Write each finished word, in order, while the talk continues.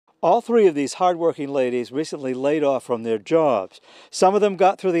All three of these hardworking ladies recently laid off from their jobs. Some of them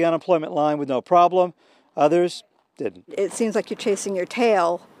got through the unemployment line with no problem. Others didn't. It seems like you're chasing your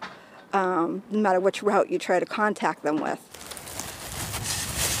tail, no matter which route you try to contact them with.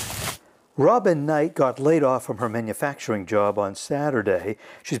 Robin Knight got laid off from her manufacturing job on Saturday.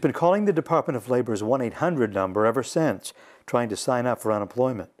 She's been calling the Department of Labor's 1-800 number ever since, trying to sign up for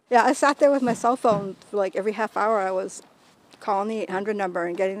unemployment. Yeah, I sat there with my cell phone for like every half hour. I was calling the 800 number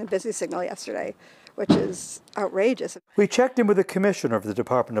and getting the busy signal yesterday, which is outrageous. We checked in with the commissioner of the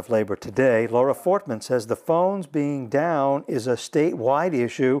Department of Labor today. Laura Fortman says the phones being down is a statewide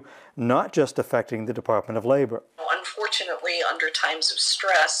issue, not just affecting the Department of Labor. Unfortunately, under times of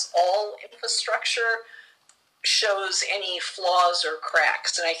stress, all infrastructure shows any flaws or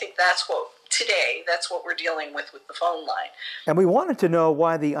cracks, and I think that's what we're dealing with the phone line. And we wanted to know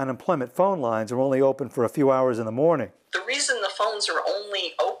why the unemployment phone lines are only open for a few hours in the morning. The reason the phones are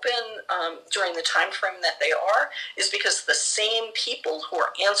only open during the time frame that they are is because the same people who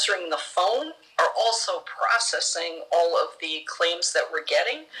are answering the phone are also processing all of the claims that we're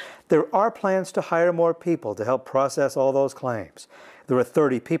getting. There are plans to hire more people to help process all those claims. There are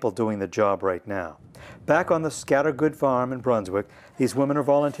 30 people doing the job right now. Back on the Scattergood farm in Brunswick, these women are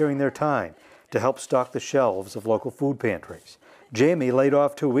volunteering their time to help stock the shelves of local food pantries. Jamie, laid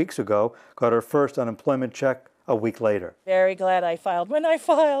off 2 weeks ago, got her first unemployment check a week later. Very glad I filed when I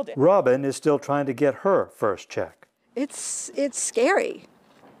filed. Robin is still trying to get her first check. It's scary.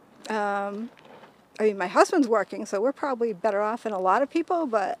 I mean, my husband's working, so we're probably better off than a lot of people,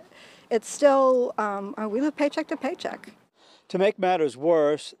 but it's still, we live paycheck to paycheck. To make matters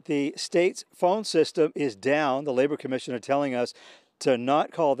worse, the state's phone system is down. The Labor Commissioner telling us to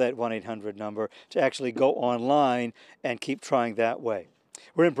not call that 1-800 number, to actually go online and keep trying that way.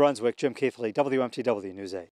 We're in Brunswick. Jim Keithley, WMTW News 8.